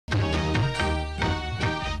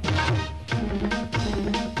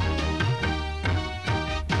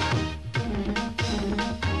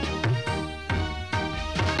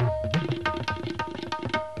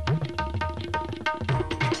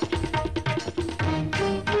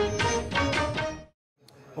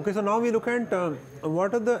Okay, so now we look at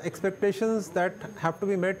what are the expectations that have to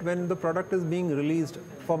be met when the product is being released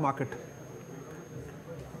for market.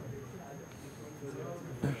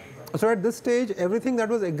 So at this stage, everything that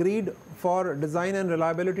was agreed for design and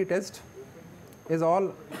reliability test is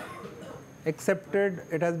all accepted.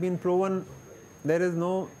 It has been proven. There is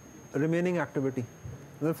no remaining activity.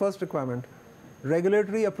 The first requirement.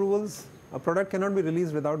 Regulatory approvals, a product cannot be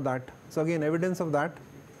released without that. So again, evidence of that.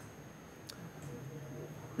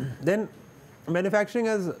 Then manufacturing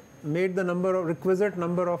has made the requisite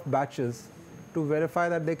number of batches to verify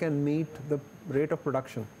that they can meet the rate of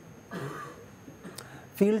production.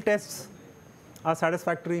 Field tests are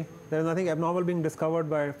satisfactory. There is nothing abnormal being discovered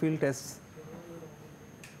by field tests.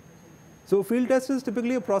 So field test is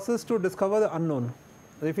typically a process to discover the unknown.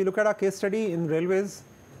 If you look at our case study in railways,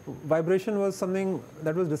 vibration was something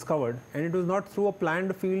that was discovered, and it was not through a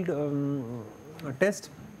planned field test,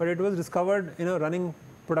 but it was discovered in a running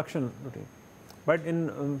production routine. But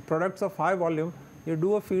in products of high volume, you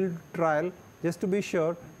do a field trial just to be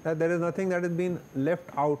sure that there is nothing that has been left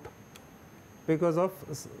out because of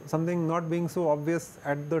something not being so obvious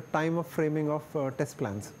at the time of framing of test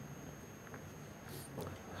plans.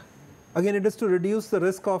 Again, it is to reduce the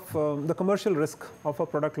risk of the commercial risk of a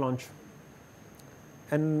product launch.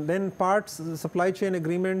 And then parts, supply chain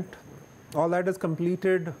agreement, all that is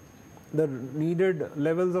completed. The needed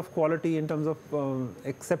levels of quality in terms of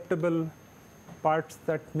acceptable parts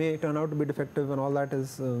that may turn out to be defective, and all that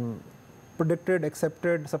is predicted,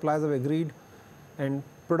 accepted, suppliers have agreed, and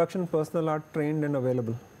production personnel are trained and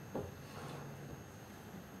available.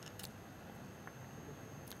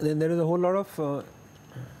 Then there is a whole lot of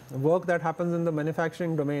work that happens in the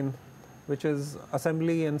manufacturing domain, which is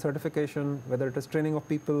assembly and certification, whether it is training of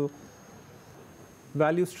people,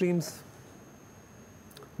 value streams,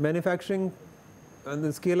 manufacturing and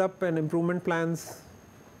the scale up and improvement plans,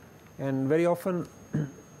 and very often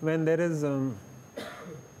when there is an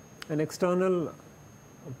external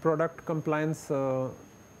product compliance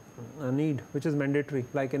need which is mandatory,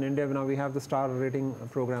 like in India now we have the star rating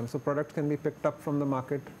program, so products can be picked up from the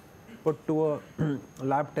market, put to a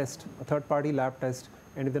lab test, a third party lab test,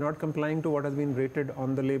 and if they are not complying to what has been rated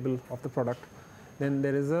on the label of the product, then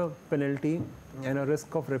there is a penalty and a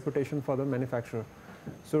risk of reputation for the manufacturer.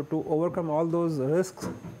 So to overcome all those risks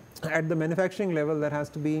at the manufacturing level, there has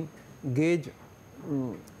to be gauge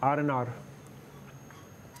R&R,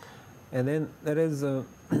 and then there is an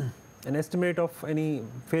estimate of any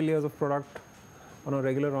failures of product on a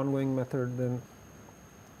regular ongoing method. Then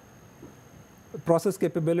process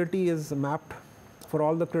capability is mapped for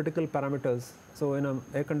all the critical parameters. So in an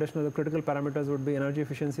air conditioner, the critical parameters would be energy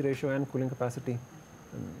efficiency ratio and cooling capacity,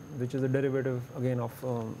 which is a derivative again of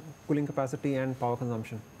cooling capacity and power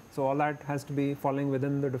consumption. So all that has to be falling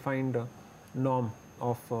within the defined norm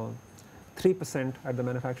of 3% at the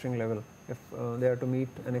manufacturing level if they are to meet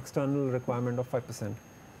an external requirement of 5%.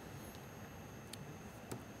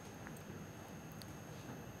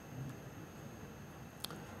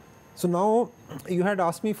 So now you had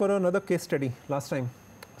asked me for another case study last time.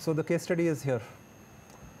 So the case study is here,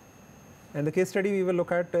 and the case study we will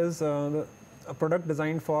look at is a product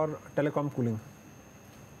designed for telecom cooling.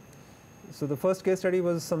 So the first case study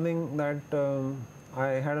was something that I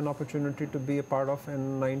had an opportunity to be a part of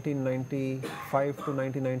in 1995 to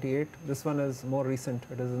 1998. This one is more recent.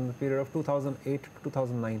 It is in the period of 2008 to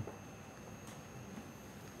 2009.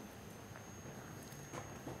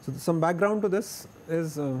 So some background to this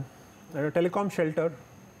is at a telecom shelter.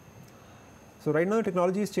 So right now the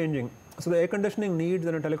technology is changing. So the air conditioning needs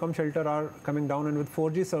in a telecom shelter are coming down, and with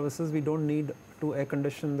 4G services we don't need to air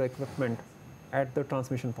condition the equipment at the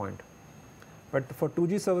transmission point. But for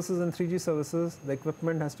 2G services and 3G services, the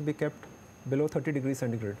equipment has to be kept below 30 degrees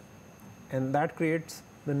centigrade, and that creates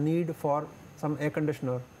the need for some air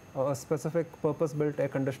conditioner or a specific purpose built air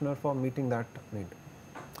conditioner for meeting that need.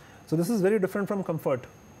 So this is very different from comfort.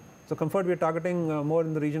 So comfort we are targeting more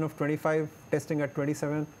in the region of 25, testing at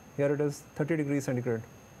 27. Here it is 30 degrees centigrade.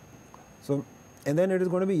 So, and then it is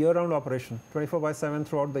going to be year-round operation, 24/7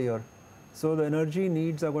 throughout the year. So the energy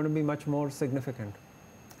needs are going to be much more significant.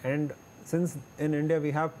 And since in India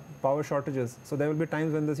we have power shortages, so there will be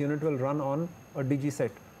times when this unit will run on a DG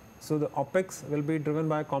set. So the OPEX will be driven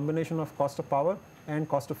by a combination of cost of power and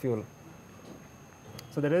cost of fuel.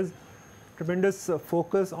 So there is tremendous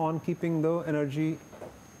focus on keeping the energy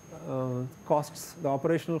costs, the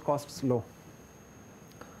operational costs low.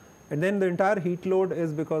 And then the entire heat load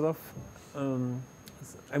is because of,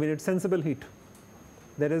 it's sensible heat.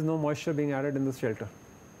 There is no moisture being added in this shelter.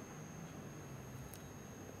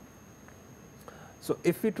 So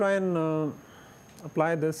if we try and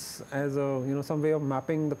apply this as a some way of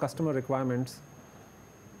mapping the customer requirements,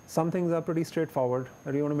 some things are pretty straightforward,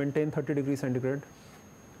 that you want to maintain 30 degrees centigrade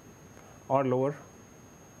or lower.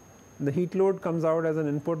 The heat load comes out as an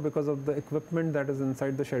input because of the equipment that is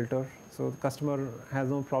inside the shelter, so the customer has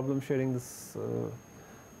no problem sharing this.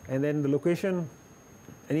 And then the location,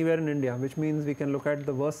 anywhere in India, which means we can look at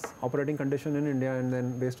the worst operating condition in India and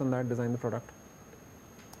then based on that design the product.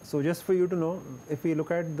 So just for you to know, if we look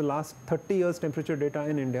at the last 30 years temperature data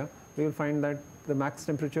in India, we will find that the max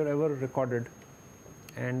temperature ever recorded,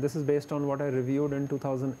 and this is based on what I reviewed in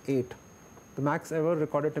 2008, the max ever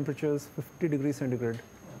recorded temperature is 50 degrees centigrade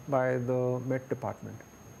by the Met department.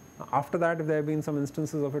 After that, if there have been some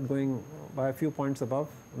instances of it going by a few points above,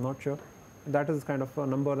 I'm not sure. That is kind of a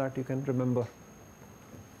number that you can remember.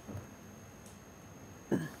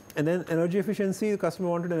 And then energy efficiency, the customer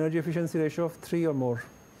wanted an energy efficiency ratio of 3 or more.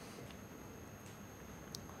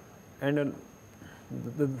 And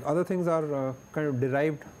the other things are kind of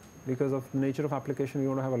derived because of the nature of application. We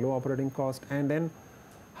want to have a low operating cost and then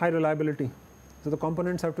high reliability. So the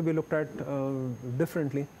components have to be looked at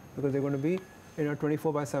differently because they're going to be in a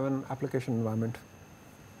 24/7 application environment.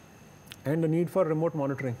 And the need for remote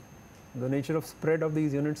monitoring. The nature of spread of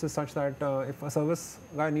these units is such that if a service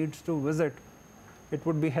guy needs to visit, it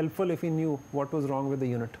would be helpful if he knew what was wrong with the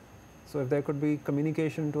unit. So if there could be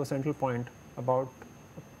communication to a central point about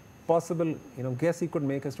possible guess he could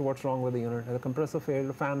make as to what's wrong with the unit. The compressor failed,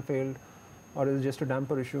 the fan failed, or is it just a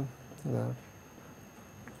damper issue? Yeah.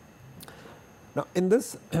 Now in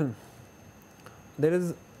this there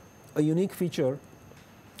is a unique feature,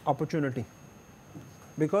 opportunity.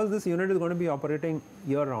 Because this unit is going to be operating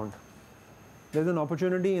year round, there is an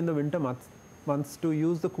opportunity in the winter months to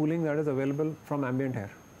use the cooling that is available from ambient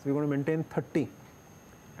air. So we are going to maintain 30,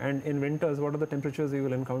 and in winters what are the temperatures we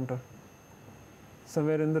will encounter?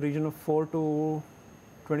 Somewhere in the region of 4 to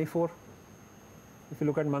 24 if you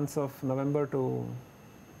look at months of November to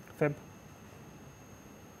Feb.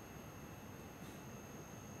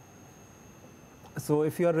 So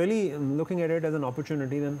if you are really looking at it as an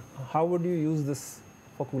opportunity, then how would you use this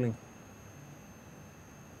for cooling?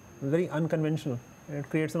 Very unconventional, and it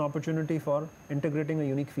creates an opportunity for integrating a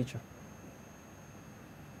unique feature.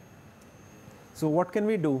 So what can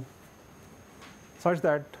we do such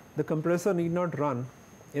that the compressor need not run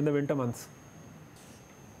in the winter months?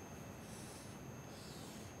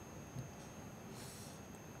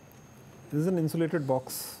 This is an insulated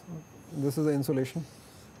box. This is the insulation.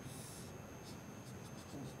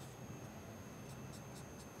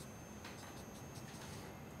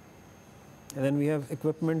 And then we have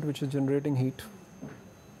equipment which is generating heat.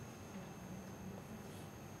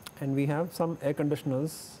 And we have some air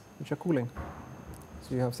conditioners which are cooling.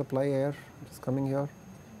 So you have supply air which is coming here,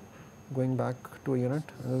 going back to a unit,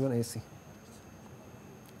 and there's an AC.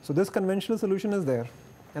 So this conventional solution is there.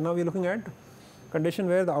 And now we're looking at condition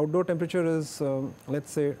where the outdoor temperature is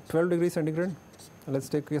let's say 12 degrees centigrade. Let's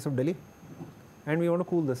take case of Delhi. And we want to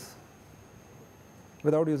cool this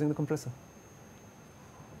without using the compressor.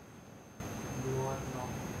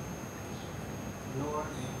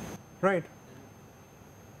 Right.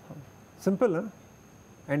 Simple, huh?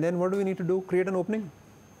 And then what do we need to do? Create an opening?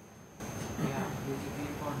 Yeah, basically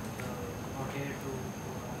for hot air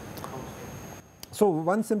to outside. So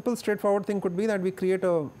one simple straightforward thing could be that we create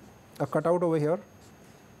a cutout over here.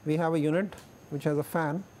 We have a unit which has a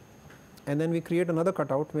fan, and then we create another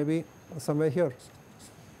cutout maybe somewhere here.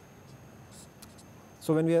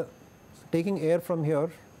 So when we are taking air from here,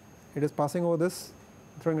 it is passing over this,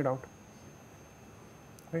 throwing it out.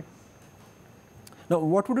 Right? Now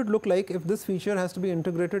what would it look like if this feature has to be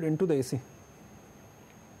integrated into the AC?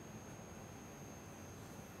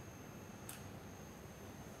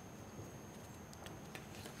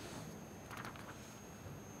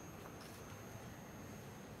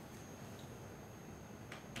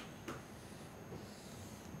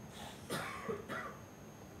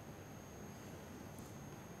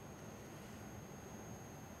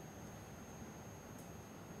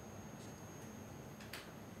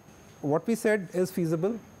 What we said is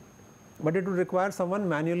feasible, but it would require someone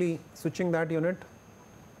manually switching that unit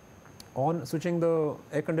on, switching the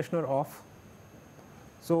air conditioner off.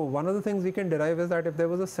 So one of the things we can derive is that if there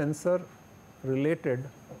was a sensor related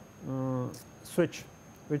switch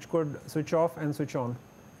which could switch off and switch on.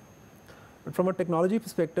 But from a technology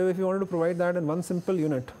perspective, if you wanted to provide that in one simple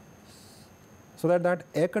unit, so that that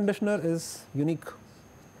air conditioner is unique.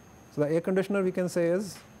 So the air conditioner we can say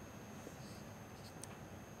is,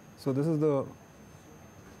 so this is the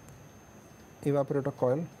evaporator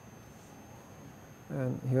coil,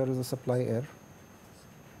 and here is the supply air.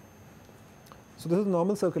 So this is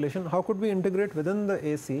normal circulation. How could we integrate within the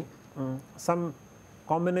AC some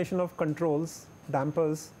combination of controls,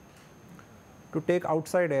 dampers, to take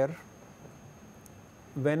outside air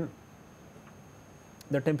when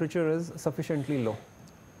the temperature is sufficiently low?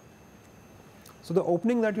 So the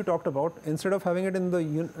opening that you talked about, instead of having it in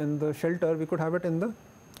the shelter, we could have it in the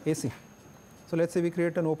AC. So let's say we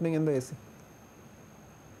create an opening in the AC,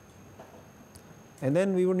 and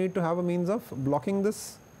then we would need to have a means of blocking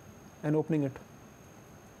this and opening it.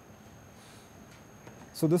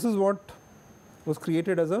 So this is what was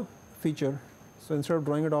created as a feature. So instead of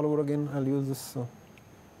drawing it all over again, I'll use this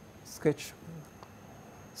sketch.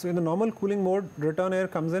 So in the normal cooling mode, return air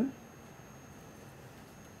comes in,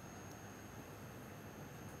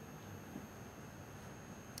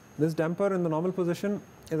 this damper in the normal position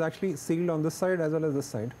is actually sealed on this side as well as this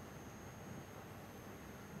side.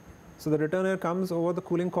 So the return air comes over the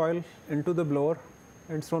cooling coil into the blower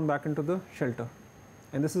and thrown back into the shelter,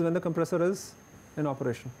 and this is when the compressor is in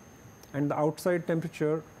operation, and the outside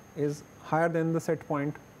temperature is higher than the set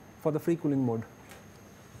point for the free cooling mode.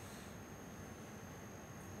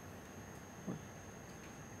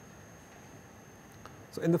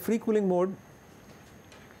 So in the free cooling mode,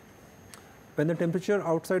 when the temperature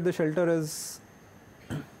outside the shelter is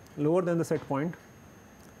lower than the set point,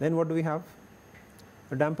 then what do we have?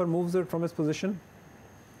 The damper moves it from its position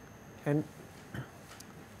and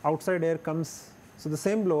outside air comes. So the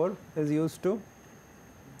same blower is used to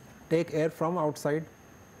take air from outside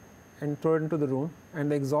and throw it into the room, and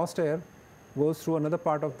the exhaust air goes through another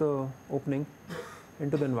part of the opening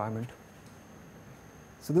into the environment.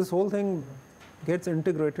 So this whole thing gets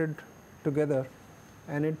integrated together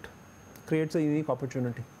and it creates a unique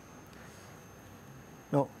opportunity.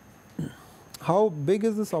 Now, how big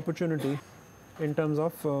is this opportunity in terms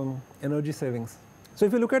of energy savings? So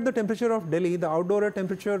if you look at the temperature of Delhi, the outdoor air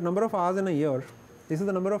temperature, number of hours in a year, this is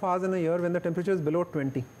the number of hours in a year when the temperature is below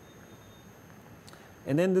 20.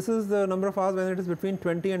 And then this is the number of hours when it is between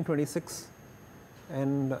 20 and 26.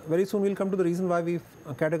 And very soon we will come to the reason why we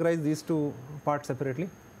have categorized these two parts separately.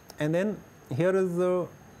 And then here is the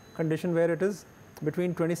condition where it is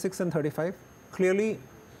between 26 and 35. Clearly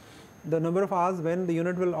the number of hours when the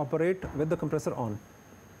unit will operate with the compressor on.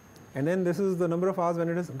 And then this is the number of hours when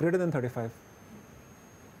it is greater than 35.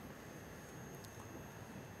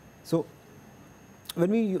 So when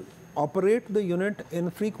we operate the unit in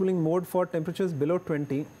free cooling mode for temperatures below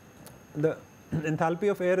 20, the enthalpy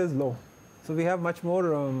of air is low. So we have much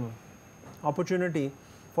more opportunity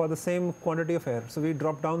for the same quantity of air. So we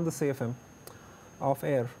drop down the CFM of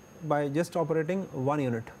air by just operating one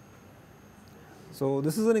unit. So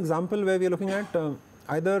this is an example where we are looking at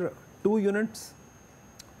either two units,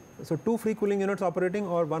 so two free cooling units operating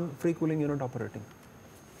or one free cooling unit operating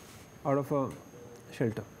out of a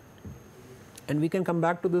shelter. And we can come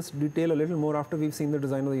back to this detail a little more after we've seen the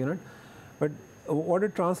design of the unit. But what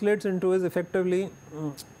it translates into is effectively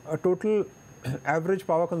a total average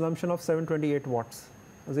power consumption of 728 watts,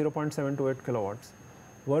 0.728 kilowatts,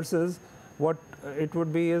 versus what it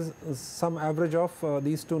would be is some average of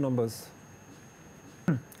these two numbers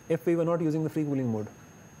if we were not using the free cooling mode.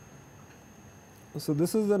 So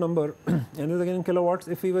this is the number, and this is again in kilowatts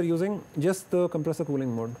if we were using just the compressor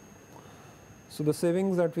cooling mode. So the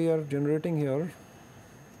savings that we are generating here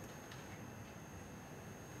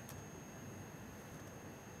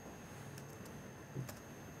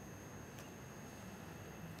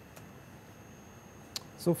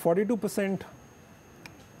so 42%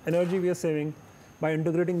 energy we are saving by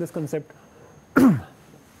integrating this concept.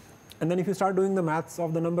 And then if you start doing the maths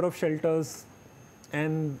of the number of shelters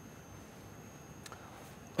and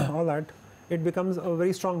all that, it becomes a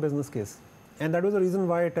very strong business case. And that was the reason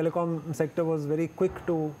why telecom sector was very quick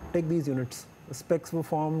to take these units. The specs were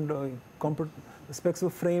formed, specs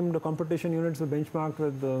were framed, the competition units were benchmarked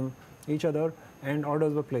with each other, and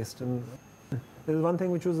orders were placed. And there is one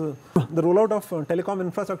thing which was the rollout of telecom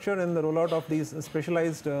infrastructure and the rollout of these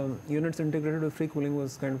specialized units integrated with free cooling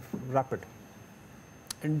was kind of rapid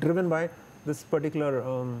and driven by this particular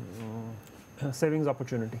savings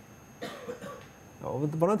opportunity. One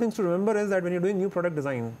of the things to remember is that when you're doing new product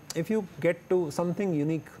design, if you get to something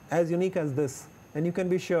unique as this, then you can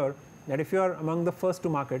be sure that if you are among the first to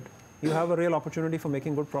market, you have a real opportunity for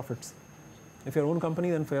making good profits. If you're your own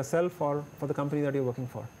company, then for yourself or for the company that you're working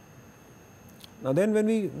for. Now then when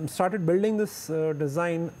we started building this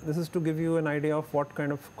design, this is to give you an idea of what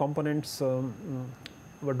kind of components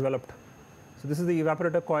were developed. So this is the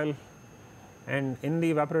evaporator coil, and in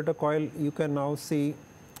the evaporator coil you can now see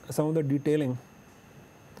some of the detailing.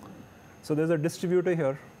 So there's a distributor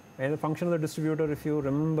here, and the function of the distributor, if you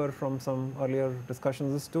remember from some earlier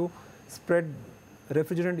discussions, is to spread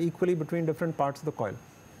refrigerant equally between different parts of the coil.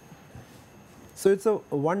 So it's a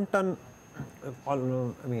 1 ton,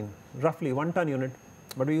 roughly 1 ton unit,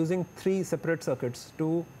 but we're using 3 separate circuits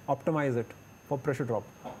to optimize it for pressure drop.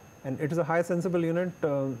 And it is a high sensible unit,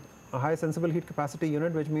 a high sensible heat capacity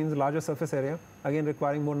unit, which means larger surface area, again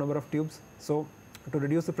requiring more number of tubes. So to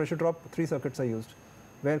reduce the pressure drop, 3 circuits are used,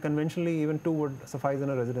 where conventionally even 2 would suffice in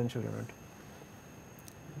a residential unit.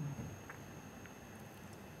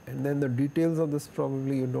 And then the details of this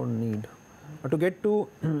probably you don't need. To get to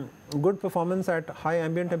good performance at high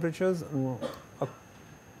ambient temperatures, a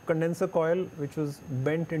condenser coil which was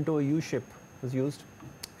bent into a U shape was used,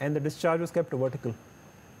 and the discharge was kept vertical.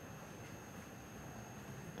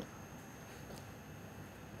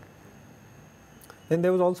 Then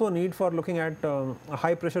there was also a need for looking at a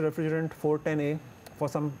high pressure refrigerant 410A for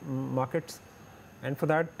some markets, and for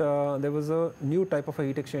that there was a new type of a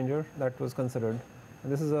heat exchanger that was considered.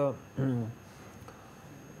 And this is a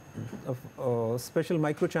special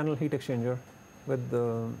microchannel heat exchanger with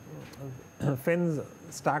the fins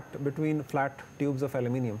stacked between flat tubes of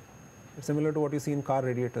aluminium. It's similar to what you see in car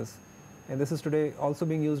radiators. And this is today also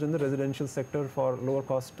being used in the residential sector for lower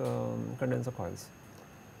cost condenser coils.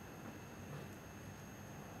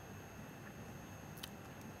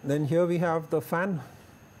 Then here we have the fan.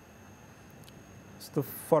 So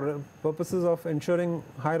for purposes of ensuring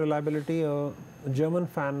high reliability, a German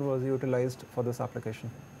fan was utilized for this application,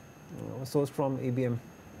 sourced from EBM.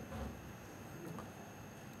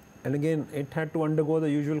 And again, it had to undergo the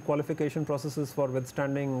usual qualification processes for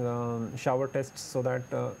withstanding shower tests, so that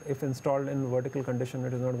if installed in vertical condition,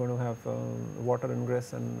 it is not going to have water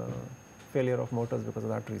ingress and failure of motors because of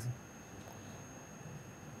that reason.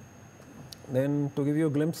 Then to give you a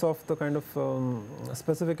glimpse of the kind of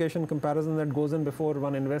specification comparison that goes in before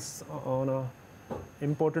one invests on a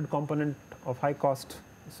imported component of high cost.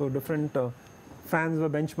 So different fans were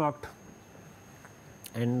benchmarked.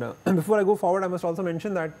 And before I go forward, I must also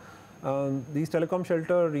mention that these telecom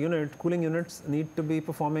shelter unit, cooling units need to be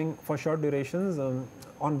performing for short durations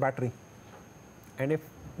on battery. And if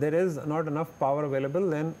there is not enough power available,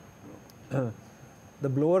 then the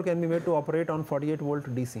blower can be made to operate on 48 volt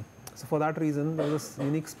DC. So for that reason, there is a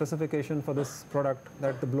unique specification for this product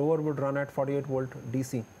that the blower would run at 48 volt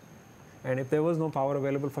DC. And if there was no power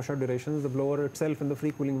available for short durations, the blower itself in the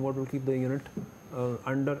free cooling mode will keep the unit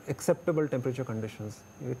under acceptable temperature conditions.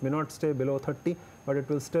 It may not stay below 30, but it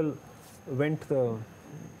will still vent the.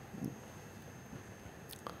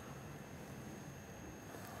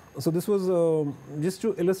 So this was just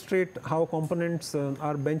to illustrate how components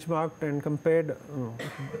are benchmarked and compared.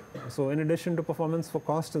 So in addition to performance, for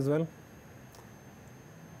cost as well.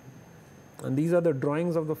 And these are the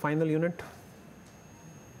drawings of the final unit.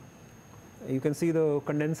 You can see the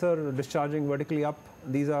condenser discharging vertically up.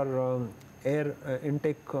 These are air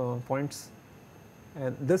intake points.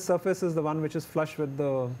 And this surface is the one which is flush with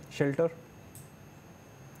the shelter.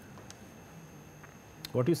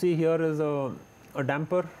 What you see here is a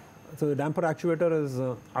damper. So the damper actuator is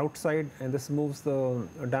outside, and this moves the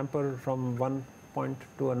damper from one point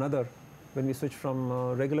to another when we switch from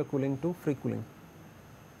regular cooling to free cooling.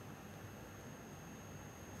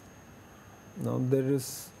 Now there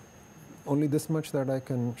is only this much that I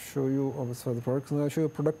can show you of this for the product. So I'll show you a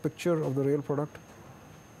product picture of the real product.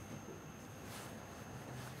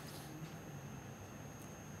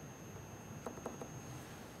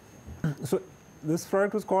 So this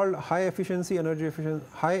product was called high energy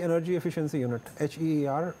efficiency unit,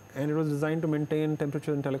 HEER, and it was designed to maintain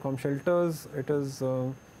temperature in telecom shelters. It is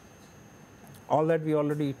all that we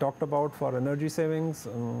already talked about for energy savings,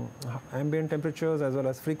 ambient temperatures as well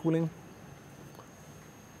as free cooling.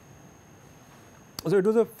 So it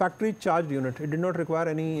was a factory charged unit. It did not require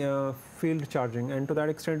any field charging, and to that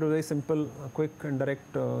extent it was very simple, quick and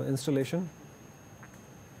direct installation.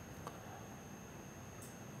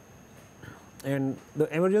 And the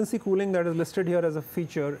emergency cooling that is listed here as a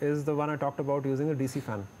feature is the one I talked about using a DC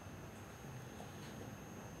fan.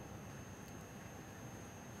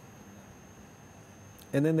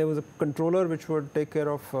 And then there was a controller which would take care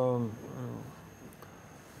of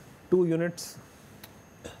 2 units.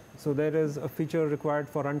 So there is a feature required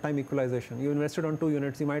for runtime equalization. You invested on 2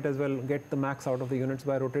 units, you might as well get the max out of the units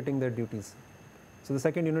by rotating their duties. So the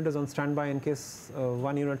second unit is on standby in case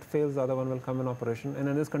one unit fails, the other one will come in operation. And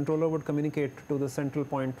then this controller would communicate to the central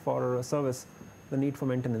point for service the need for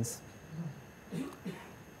maintenance.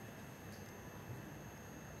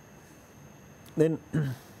 Then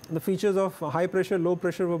the features of high pressure, low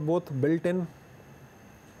pressure were both built in.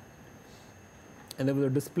 And there was a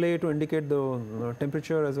display to indicate the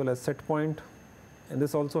temperature as well as set point. and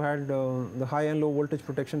this also had the high and low voltage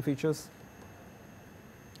protection features,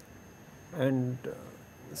 and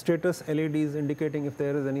status LEDs indicating if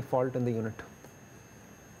there is any fault in the unit.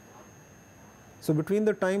 So between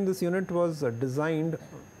the time this unit was designed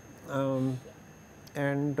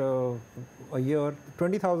and a year,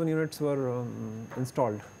 20,000 units were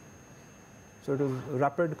installed. So it was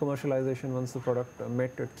rapid commercialization once the product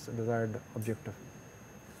met its desired objective.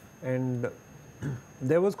 And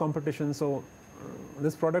there was competition, so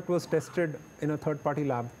this product was tested in a third-party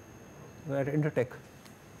lab at Intertech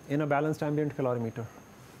in a balanced ambient calorimeter.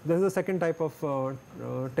 This is the second type of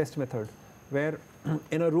test method, where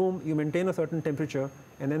in a room you maintain a certain temperature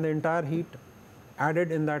and then the entire heat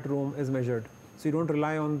added in that room is measured. So you don't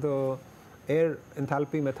rely on the air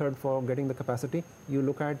enthalpy method for getting the capacity. You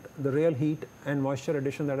look at the real heat and moisture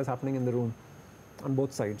addition that is happening in the room on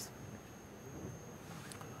both sides.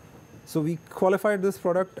 So we qualified this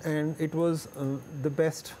product, and it was the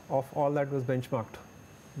best of all that was benchmarked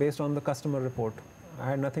based on the customer report. I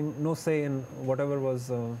had no say in whatever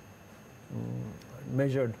was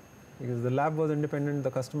measured, because the lab was independent,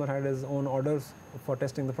 the customer had his own orders for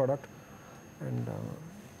testing the product, and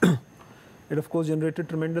it of course generated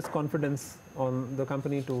tremendous confidence on the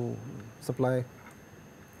company to supply.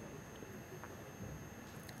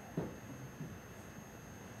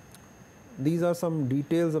 These are some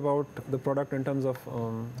details about the product in terms of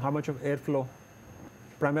how much of airflow.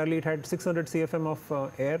 Primarily it had 600 CFM of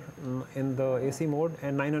air in the AC mode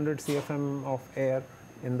and 900 CFM of air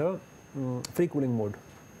in the free cooling mode.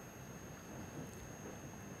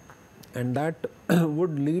 And that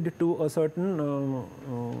would lead to a certain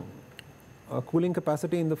cooling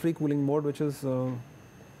capacity in the free cooling mode, which is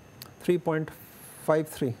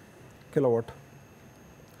 3.53 kilowatt.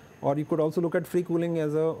 Or you could also look at free cooling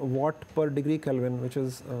as a watt per degree Kelvin, which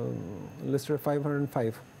is listed at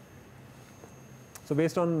 505. So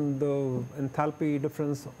based on the enthalpy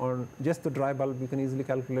difference on just the dry bulb, you can easily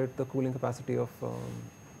calculate the cooling capacity of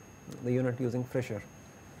the unit using fresh air.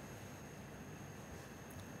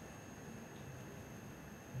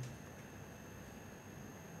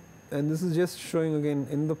 And this is just showing again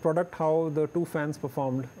in the product how the two fans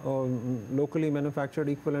performed, locally manufactured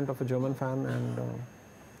equivalent of a German fan, and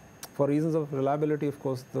for reasons of reliability, of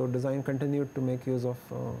course, the design continued to make use of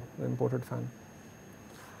the imported fan.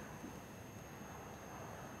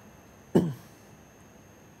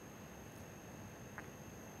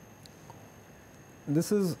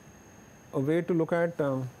 This is a way to look at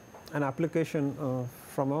an application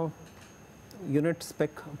from a unit spec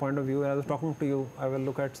point of view. As I was talking to you, I will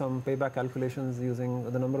look at some payback calculations using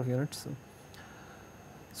the number of units.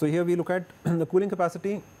 So here we look at the cooling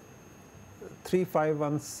capacity,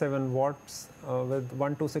 3517 watts with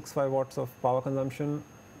 1265 watts of power consumption,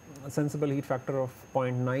 a sensible heat factor of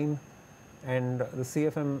 0.9, and the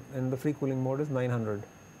CFM in the free cooling mode is 900.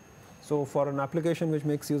 So for an application which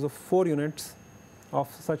makes use of 4 units of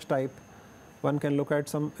such type, one can look at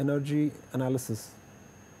some energy analysis.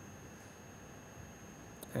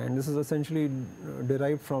 And this is essentially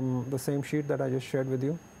derived from the same sheet that I just shared with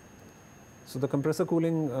you. So the compressor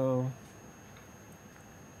cooling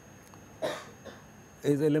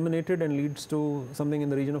is eliminated and leads to something in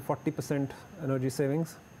the region of 40% energy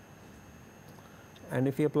savings. And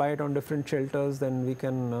if we apply it on different shelters, then we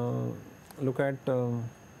can look at the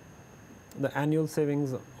annual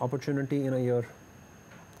savings opportunity in a year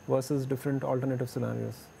versus different alternative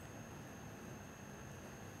scenarios.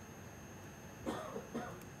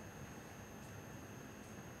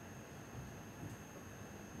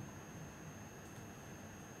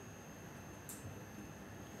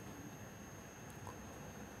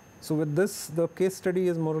 So with this, the case study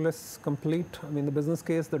is more or less complete. I mean, the business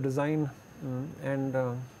case, the design, and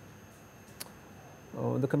the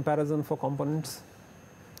comparison for components.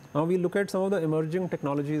 Now we look at some of the emerging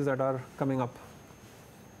technologies that are coming up.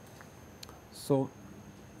 So,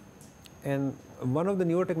 and one of the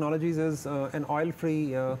newer technologies is an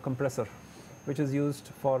oil-free compressor, which is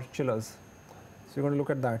used for chillers. So you're going to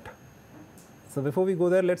look at that. So before we go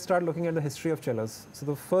there, let's start looking at the history of chillers. So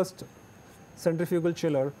the first centrifugal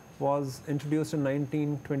chiller was introduced in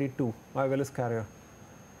 1922 by Willis Carrier.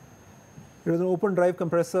 It was an open drive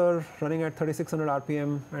compressor running at 3600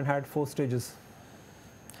 RPM and had 4 stages.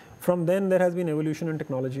 From then there has been evolution in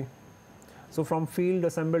technology. So from field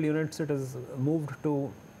assembled units, it has moved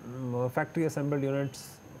to factory assembled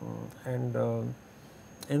units, and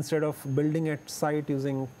instead of building at site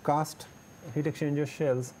using cast heat exchanger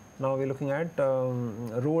shells, now we're looking at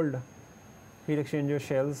rolled heat exchanger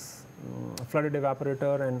shells, flooded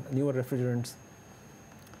evaporator, and newer refrigerants.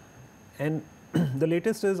 And The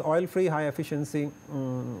latest is oil-free, high-efficiency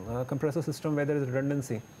compressor system where there is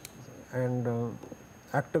redundancy and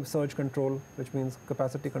active surge control, which means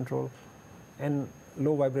capacity control, and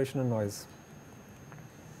low vibration and noise.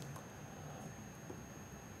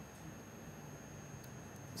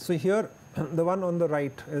 So here, the one on the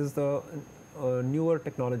right is the newer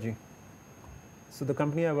technology. So the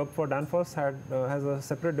company I work for, Danfoss, has a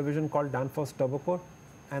separate division called Danfoss Turbocore,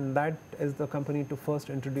 and that is the company to first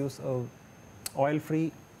introduce a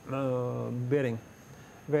oil-free bearing,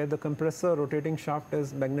 where the compressor rotating shaft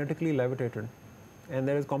is magnetically levitated, and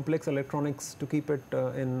there is complex electronics to keep it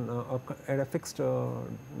at a fixed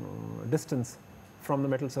distance from the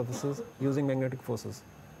metal surfaces using magnetic forces.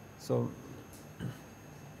 So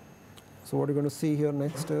what you're going to see here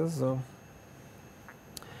next is, so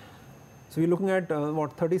we're looking at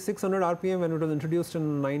 3600 RPM when it was introduced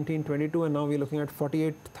in 1922, and now we're looking at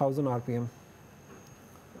 48,000 RPM.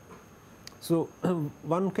 So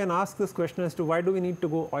one can ask this question as to why do we need to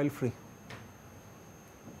go oil free?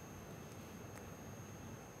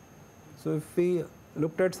 So if we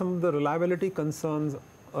looked at some of the reliability concerns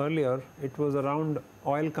earlier, it was around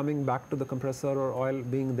oil coming back to the compressor or oil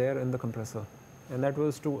being there in the compressor, and that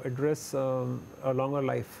was to address a longer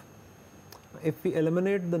life. If we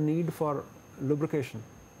eliminate the need for lubrication,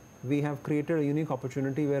 we have created a unique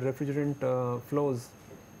opportunity where refrigerant flows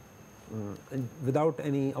without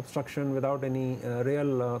any obstruction, without any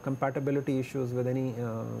real compatibility issues with any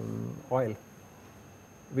oil.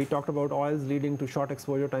 We talked about oils leading to short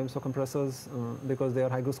exposure times for compressors because they are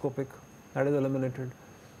hygroscopic. That is eliminated.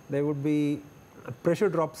 There would be pressure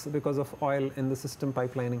drops because of oil in the system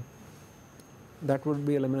pipelining. That would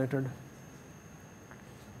be eliminated.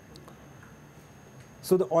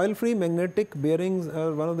 So the oil-free magnetic bearings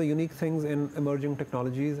are one of the unique things in emerging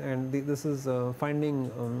technologies, and this is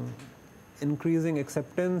finding increasing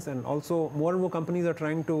acceptance, and also more and more companies are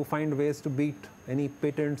trying to find ways to beat any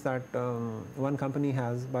patents that one company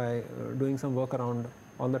has by doing some workaround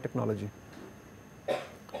on the technology.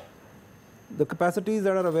 The capacities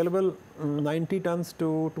that are available, 90 tons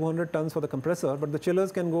to 200 tons for the compressor, but the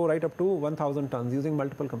chillers can go right up to 1000 tons using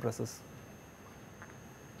multiple compressors.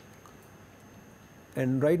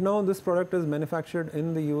 And right now this product is manufactured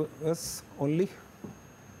in the US only.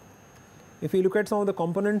 If you look at some of the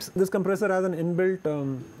components, this compressor has an inbuilt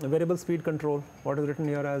variable speed control, what is written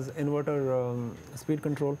here as inverter speed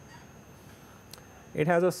control. It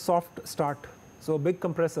has a soft start. So a big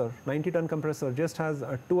compressor, 90-ton compressor, just has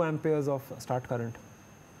 2 amperes of start current.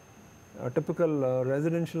 A typical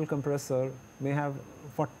residential compressor may have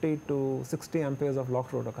 40 to 60 amperes of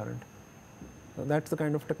locked rotor current. So that's the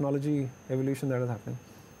kind of technology evolution that is happening.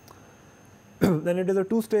 Then it is a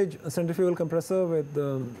 2-stage centrifugal compressor with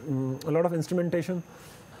a lot of instrumentation.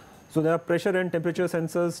 So there are pressure and temperature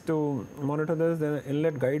sensors to monitor this. There are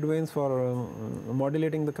inlet guide vanes for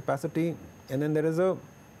modulating the capacity, and then there is a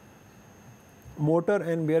motor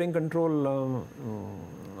and bearing control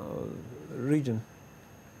region,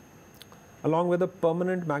 along with a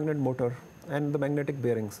permanent magnet motor and the magnetic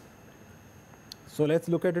bearings. So let's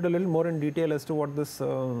look at it a little more in detail as to what this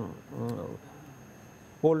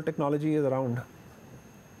whole technology is around.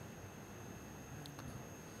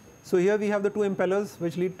 So here we have the 2 impellers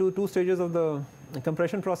which lead to 2 stages of the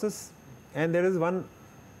compression process, and there is one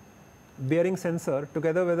bearing sensor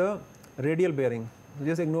together with a radial bearing.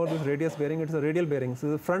 Just ignore this radius bearing, it is a radial bearing.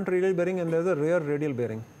 So the front radial bearing and there is a rear radial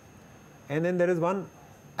bearing, and then there is one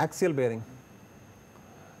axial bearing.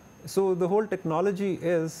 So the whole technology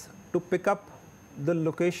is to pick up the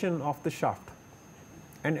location of the shaft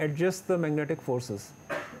and adjust the magnetic forces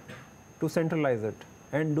to centralize it,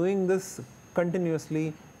 and doing this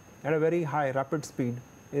continuously at a very high rapid speed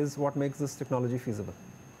is what makes this technology feasible.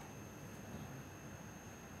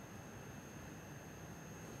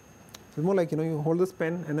 It's more like, you hold this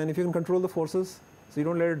pen, and then if you can control the forces, so you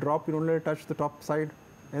don't let it drop, you don't let it touch the top side,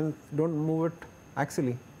 and don't move it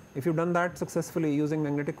axially. If you've done that successfully using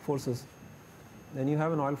magnetic forces, then you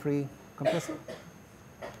have an oil-free compressor.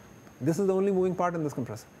 This is the only moving part in this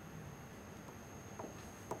compressor.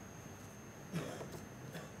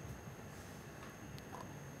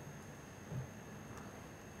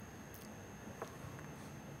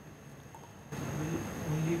 Will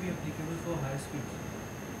only be applicable for high speeds?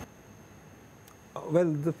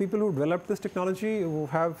 Well, the people who developed this technology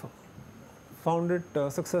have found it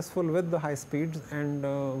successful with the high speeds, and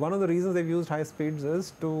one of the reasons they've used high speeds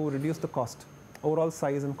is to reduce the cost, overall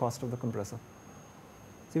size and cost of the compressor.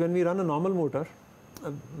 See, when we run a normal motor,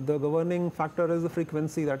 the governing factor is the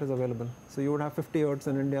frequency that is available. So you would have 50 hertz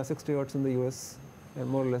in India, 60 hertz in the US,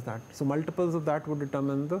 more or less that. So multiples of that would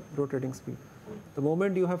determine the rotating speed. The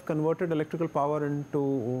moment you have converted electrical power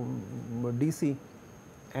into DC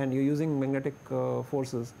and you're using magnetic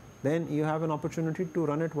forces, then you have an opportunity to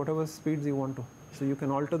run at whatever speeds you want to. So you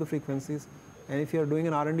can alter the frequencies, and if you're doing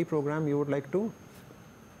an R&D program, you would like to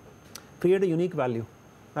create a unique value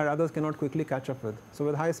that others cannot quickly catch up with. So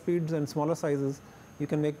with high speeds and smaller sizes, you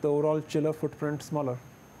can make the overall chiller footprint smaller.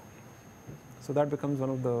 So that becomes one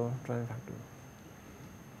of the driving factors.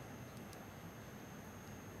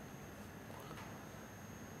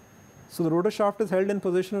 So the rotor shaft is held in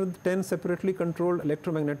position with 10 separately controlled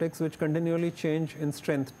electromagnetics which continually change in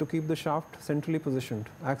strength to keep the shaft centrally positioned,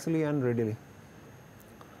 axially and radially.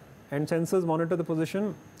 And sensors monitor the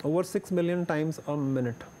position over 6 million times a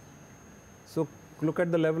minute. So look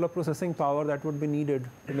at the level of processing power that would be needed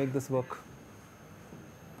to make this work.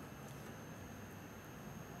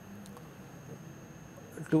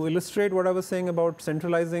 To illustrate what I was saying about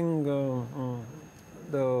centralizing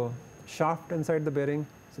the shaft inside the bearing,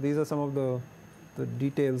 so these are some of the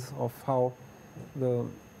details of how the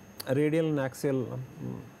radial and axial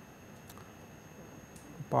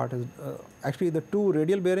part is actually the two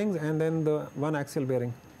radial bearings and then the one axial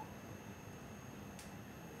bearing.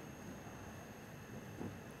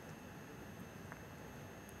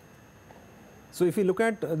 So if you look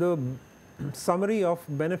at the summary of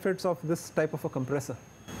benefits of this type of a compressor.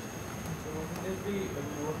 So wouldn't it be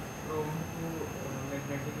more prone to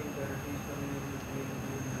magnetic impurities coming in between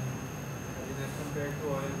as compared to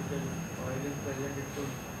oil, because oil is present, it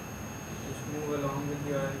could just move along with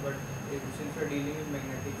the oil, but since we're dealing with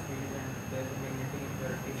magnetic field and there's a magnetic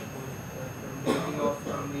impurity suppose from leaking off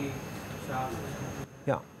from the shaft.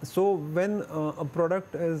 Yeah, so when a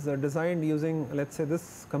product is designed using, let's say,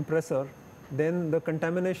 this compressor, then the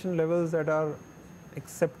contamination levels that are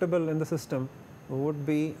acceptable in the system would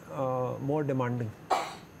be more demanding.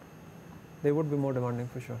 They would be more demanding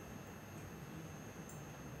for sure.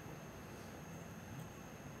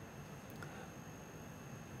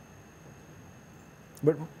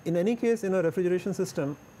 But in any case, in a refrigeration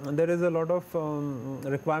system, there is a lot of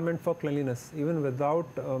requirement for cleanliness, even without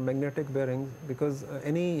magnetic bearings, because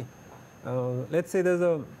let's say there's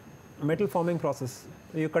a metal forming process,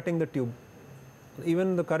 you're cutting the tube.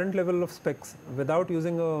 Even the current level of specs, without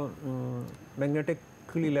using a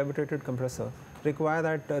magnetically levitated compressor, require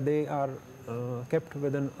that they are kept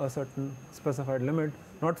within a certain specified limit,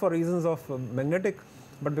 not for reasons of magnetic,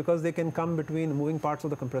 but because they can come between moving parts of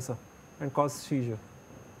the compressor and cause seizure.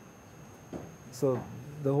 So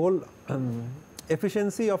the whole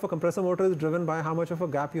efficiency of a compressor motor is driven by how much of a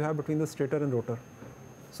gap you have between the stator and rotor.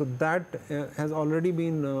 So that has already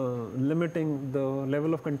been limiting the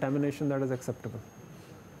level of contamination that is acceptable.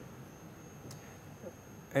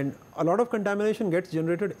 And a lot of contamination gets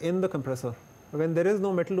generated in the compressor. When there is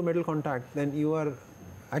no metal to metal contact, then you are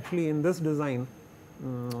actually in this design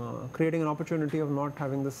creating an opportunity of not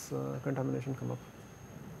having this contamination come up.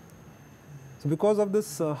 So because of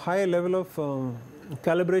this high level of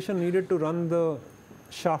calibration needed to run the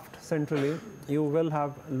shaft centrally, you will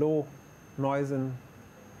have low noise and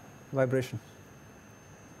vibration.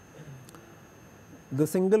 The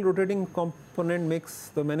single rotating component makes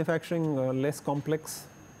the manufacturing less complex,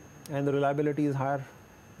 and the reliability is higher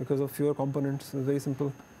because of fewer components. It's very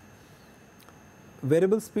simple.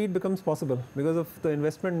 Variable speed becomes possible because of the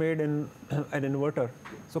investment made in an inverter.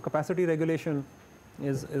 So capacity regulation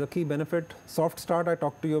is a key benefit. Soft start I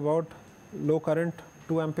talked to you about, low current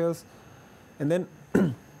 2 amperes, and then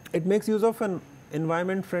it makes use of an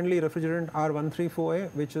environment friendly refrigerant R134A,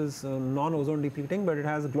 which is non-ozone depleting, but it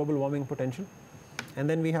has global warming potential. And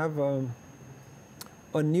then we have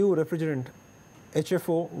a new refrigerant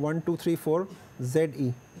HFO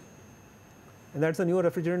 1234ZE, and that's a new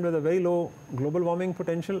refrigerant with a very low global warming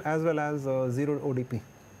potential as well as 0 ODP.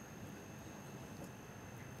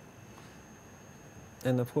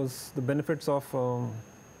 And of course the benefits of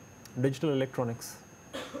digital electronics.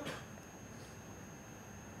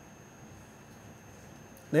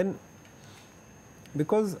 Then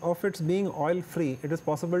because of its being oil free, it is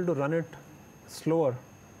possible to run it slower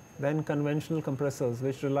than conventional compressors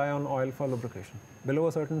which rely on oil for lubrication. Below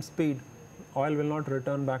a certain speed, oil will not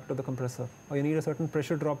return back to the compressor, or you need a certain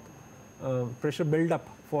pressure drop, pressure build up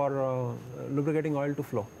for lubricating oil to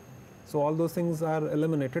flow. So all those things are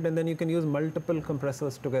eliminated, and then you can use multiple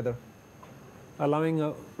compressors together, allowing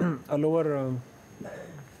a lower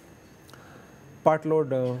part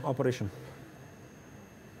load operation.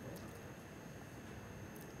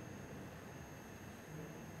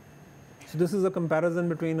 So this is a comparison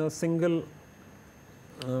between a single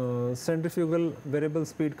centrifugal variable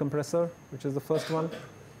speed compressor, which is the first one,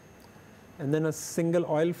 and then a single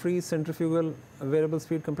oil-free centrifugal variable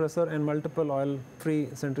speed compressor and multiple oil-free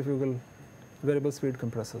centrifugal variable speed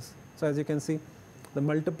compressors. So as you can see, the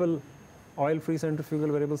multiple oil-free centrifugal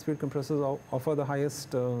variable speed compressors offer the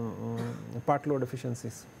highest part load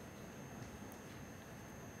efficiencies.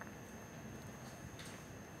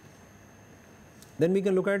 Then we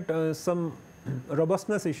can look at some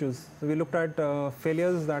robustness issues. So we looked at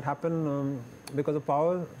failures that happen because of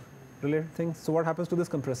power related things. So what happens to this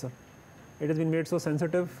compressor? It has been made so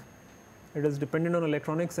sensitive, it is dependent on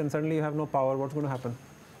electronics, and suddenly you have no power. What's going to happen?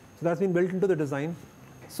 So that's been built into the design.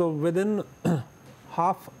 So within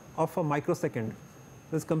half of a microsecond,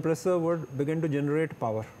 this compressor would begin to generate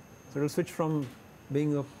power. So it will switch from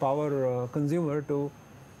being a power consumer to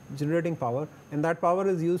generating power, and that power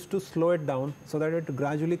is used to slow it down so that it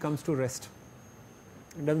gradually comes to rest.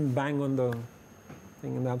 It doesn't bang on the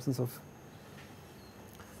thing in the absence of.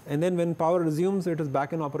 And then when power resumes, it is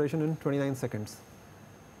back in operation in 29 seconds.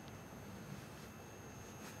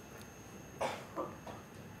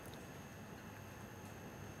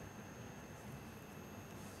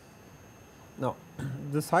 Now,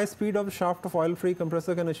 this high speed of shaft of oil-free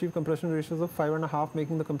compressor can achieve compression ratios of 5.5,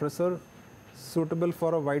 making the compressor suitable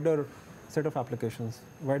for a wider set of applications.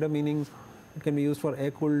 Wider meaning it can be used for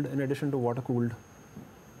air-cooled in addition to water-cooled.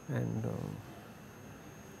 And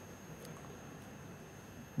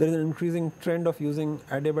there is an increasing trend of using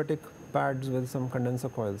adiabatic pads with some condenser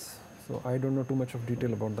coils. So I don't know too much of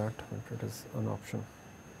detail about that, but it is an option.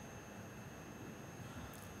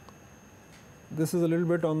 This is a little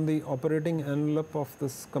bit on the operating envelope of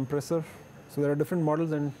this compressor. So there are different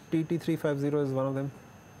models, and TT350 is one of them.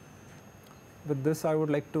 With this, I would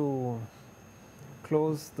like to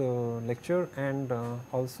close the lecture, and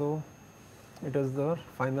also it is the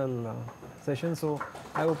final session. So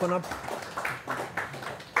I open up.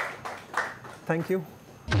 Thank you.